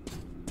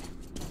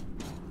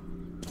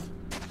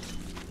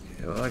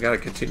 Okay, well, I gotta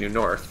continue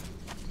north.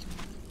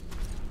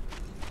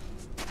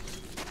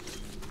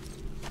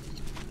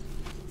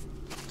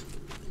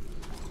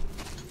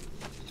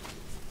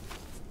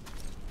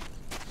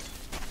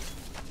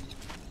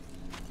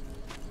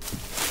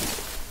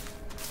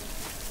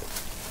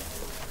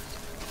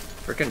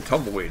 Frickin'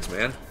 tumbleweeds,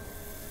 man.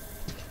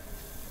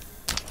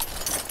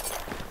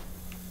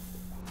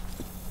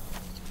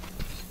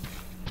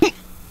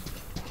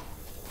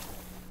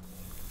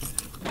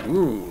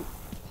 Ooh.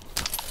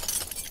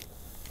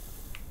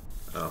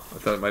 Oh, I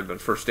thought it might have been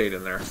first aid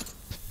in there. So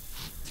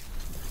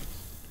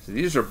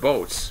these are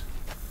boats.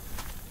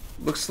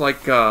 Looks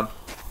like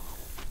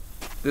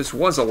this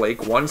was a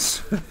lake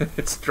once.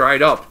 It's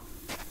dried up.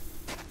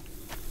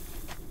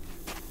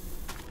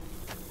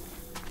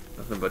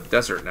 Nothing but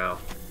desert now.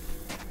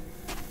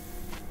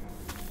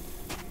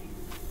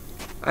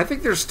 I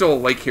think there's still a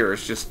lake here.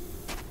 It's just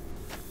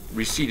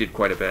receded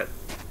quite a bit.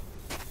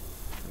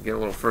 Get a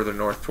little further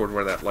north toward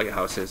where that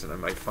lighthouse is, and I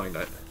might find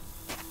it.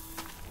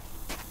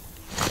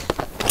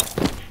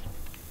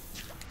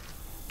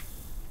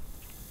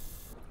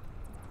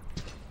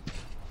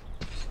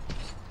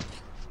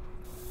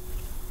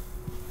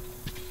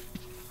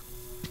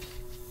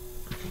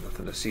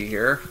 Nothing to see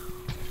here.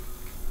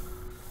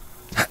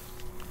 I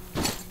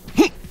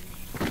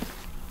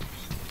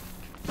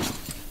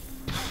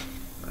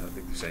don't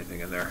think there's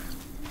anything in there.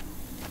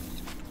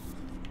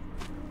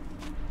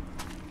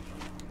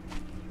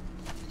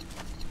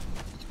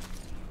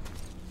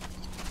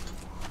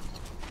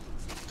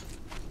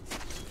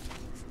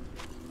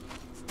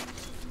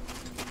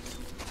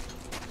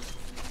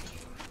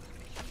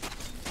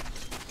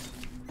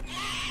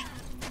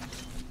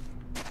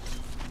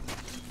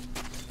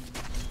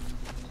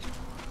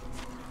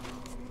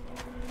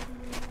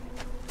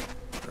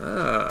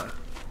 Ah.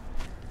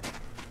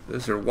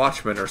 Those are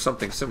watchmen or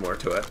something similar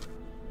to it.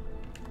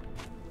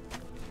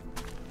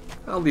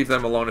 I'll leave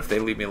them alone if they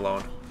leave me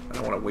alone. I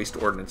don't want to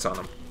waste ordnance on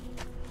them.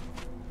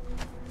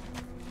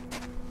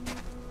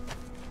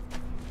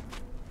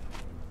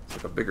 It's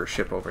like a bigger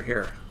ship over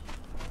here.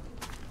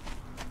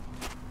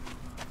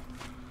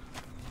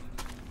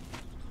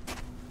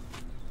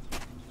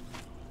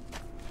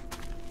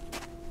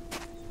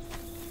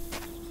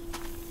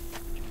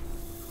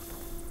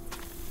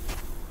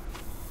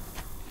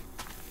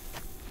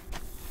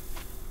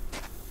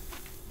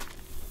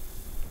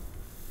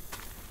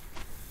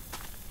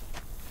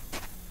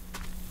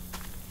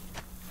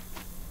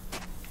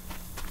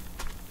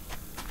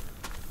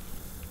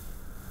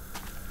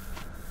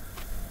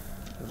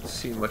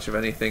 See much of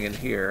anything in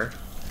here.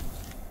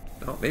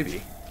 Oh,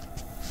 maybe.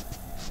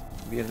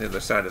 Maybe on the other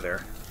side of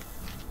there.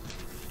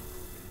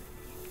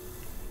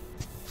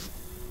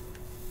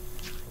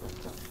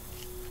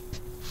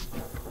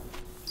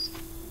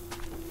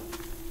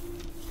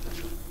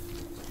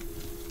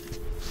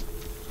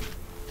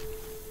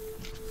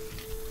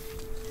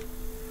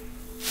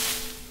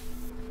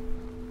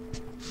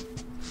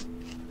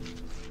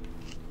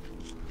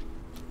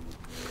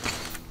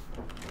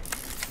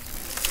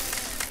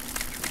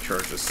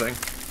 Charge this thing.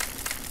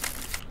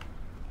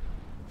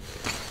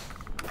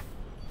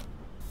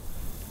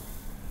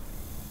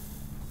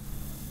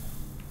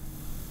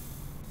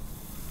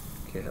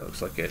 Okay, that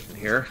looks like it in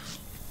here.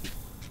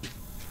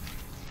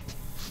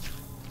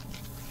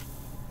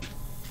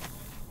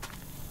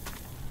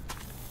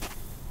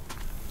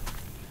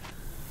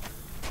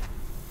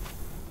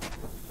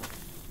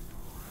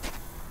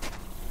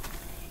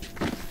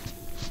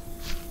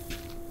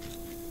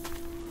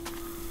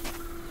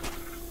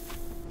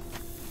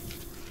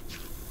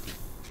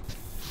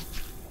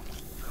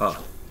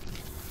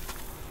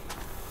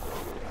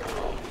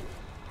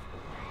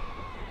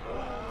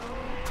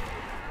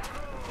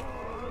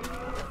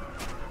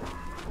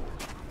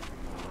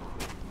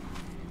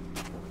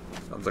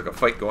 Sounds like a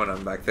fight going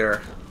on back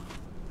there.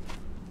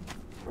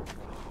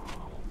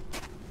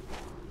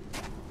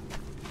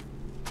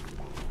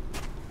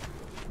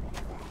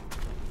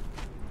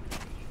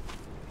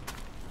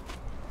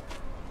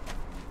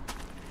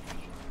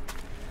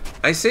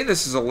 I say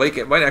this is a lake.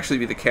 It might actually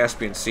be the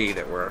Caspian Sea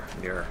that we're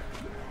near.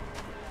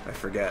 I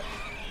forget.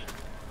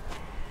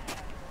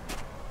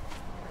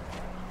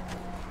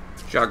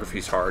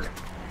 Geography's hard.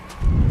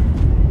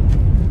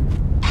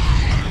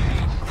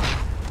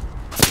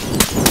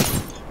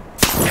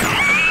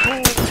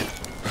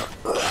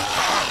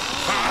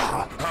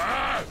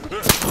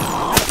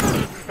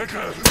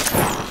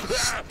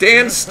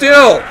 Stand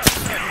still!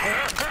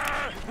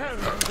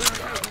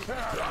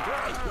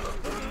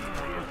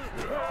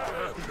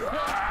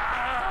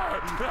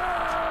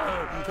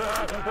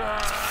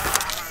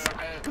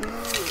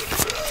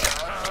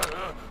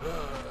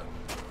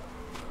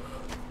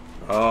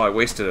 Oh, I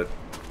wasted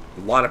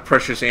a lot of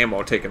precious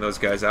ammo taking those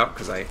guys out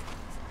because I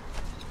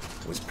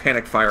was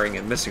panic firing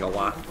and missing a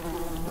lot.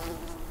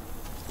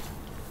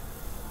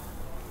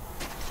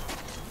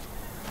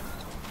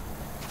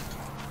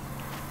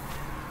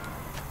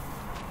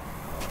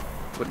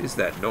 What is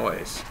that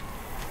noise?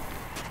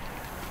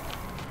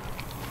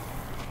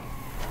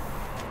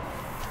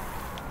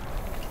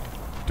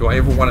 Do I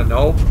ever want to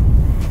know?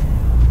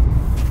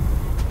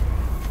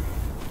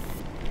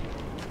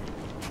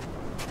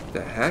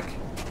 The heck?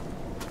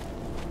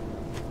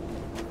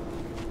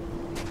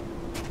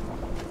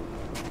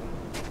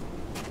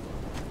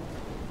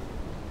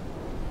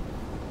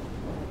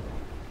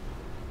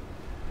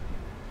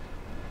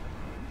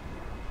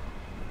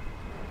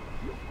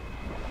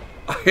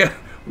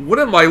 What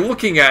am I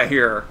looking at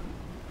here?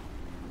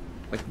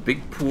 Like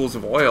big pools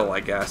of oil, I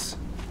guess.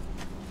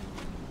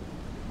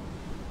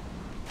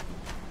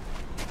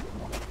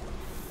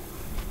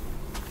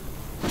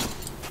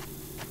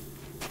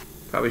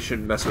 Probably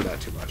shouldn't mess with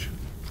that too much.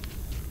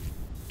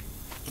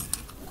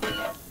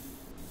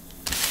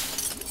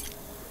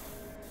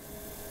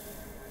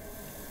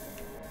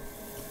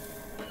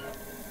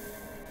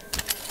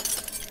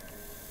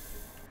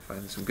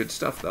 Finding some good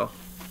stuff, though.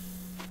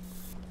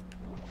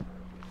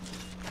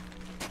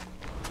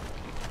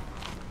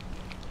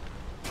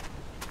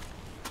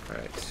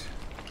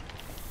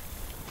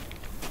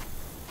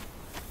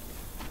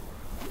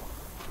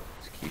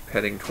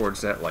 Heading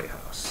towards that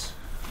lighthouse.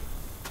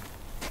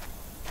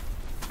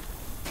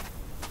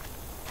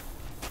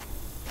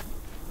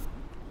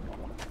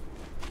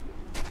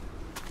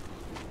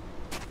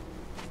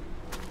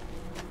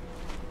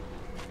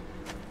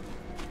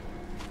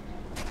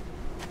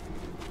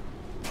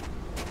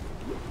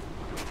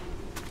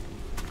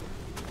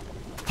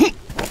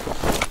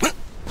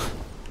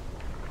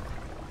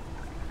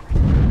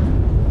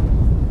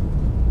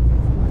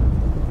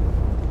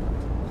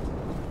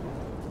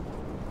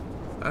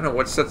 I don't know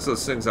what sets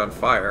those things on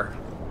fire.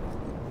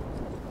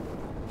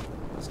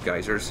 Those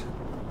geysers.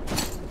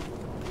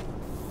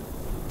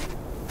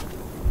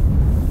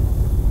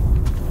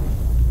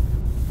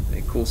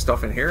 Any cool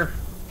stuff in here?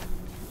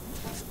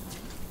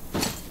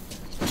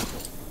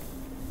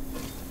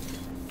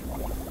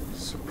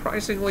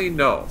 Surprisingly,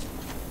 no.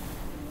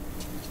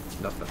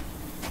 Nothing.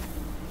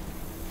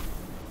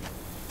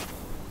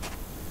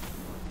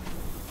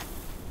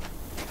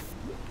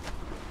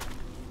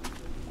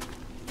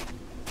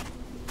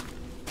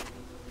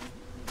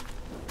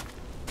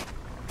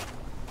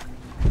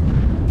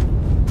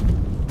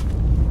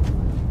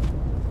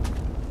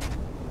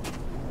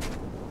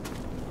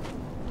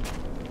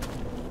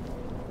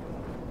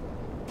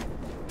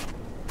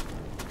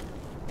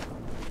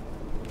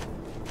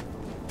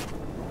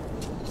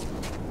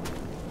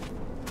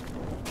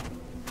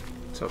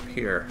 Up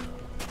here.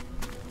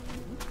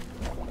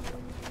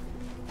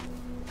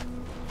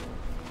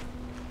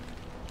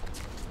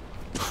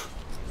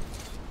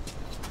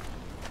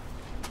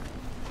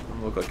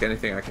 Doesn't look like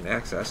anything I can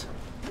access.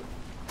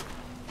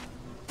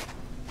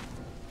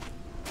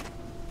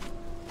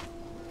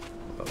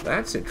 Well,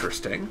 that's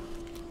interesting.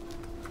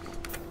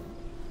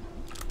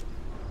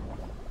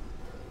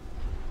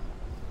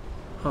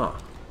 Huh.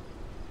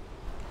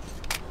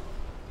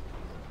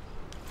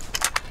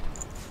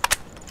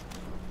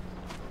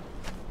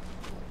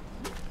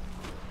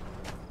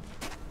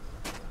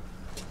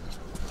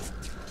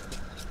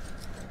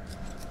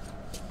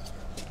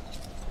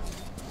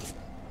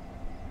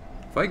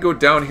 If I go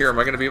down here, am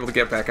I going to be able to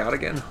get back out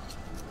again?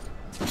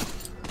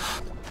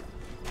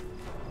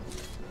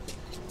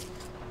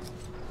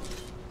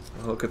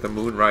 Look at the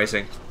moon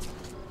rising.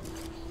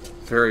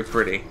 Very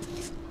pretty.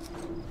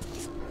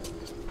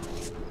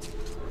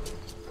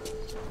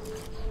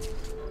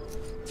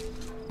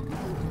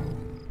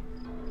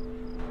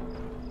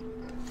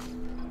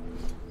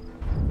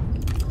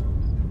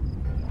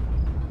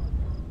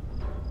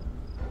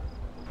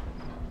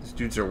 These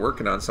dudes are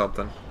working on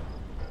something.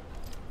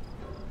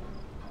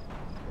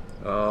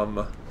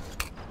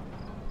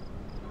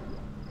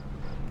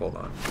 Hold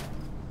on.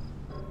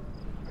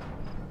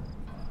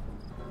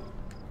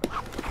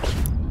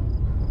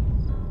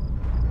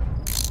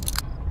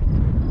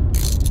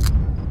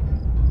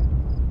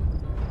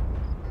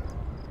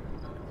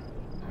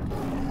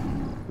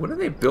 What are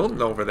they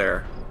building over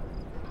there?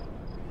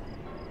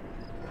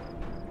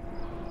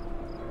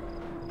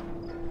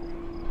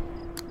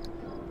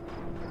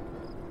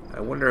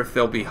 I wonder if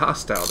they'll be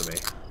hostile to me.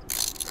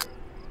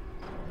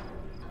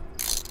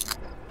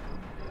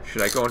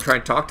 Should I go and try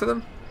and talk to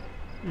them?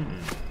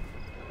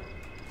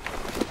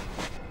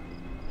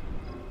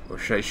 Or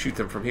should I shoot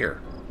them from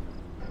here?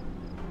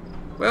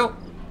 Well,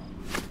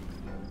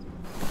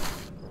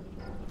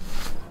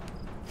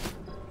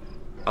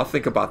 I'll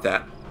think about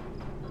that,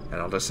 and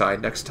I'll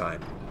decide next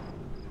time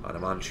on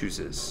Amon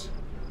Chooses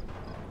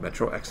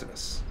Metro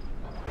Exodus.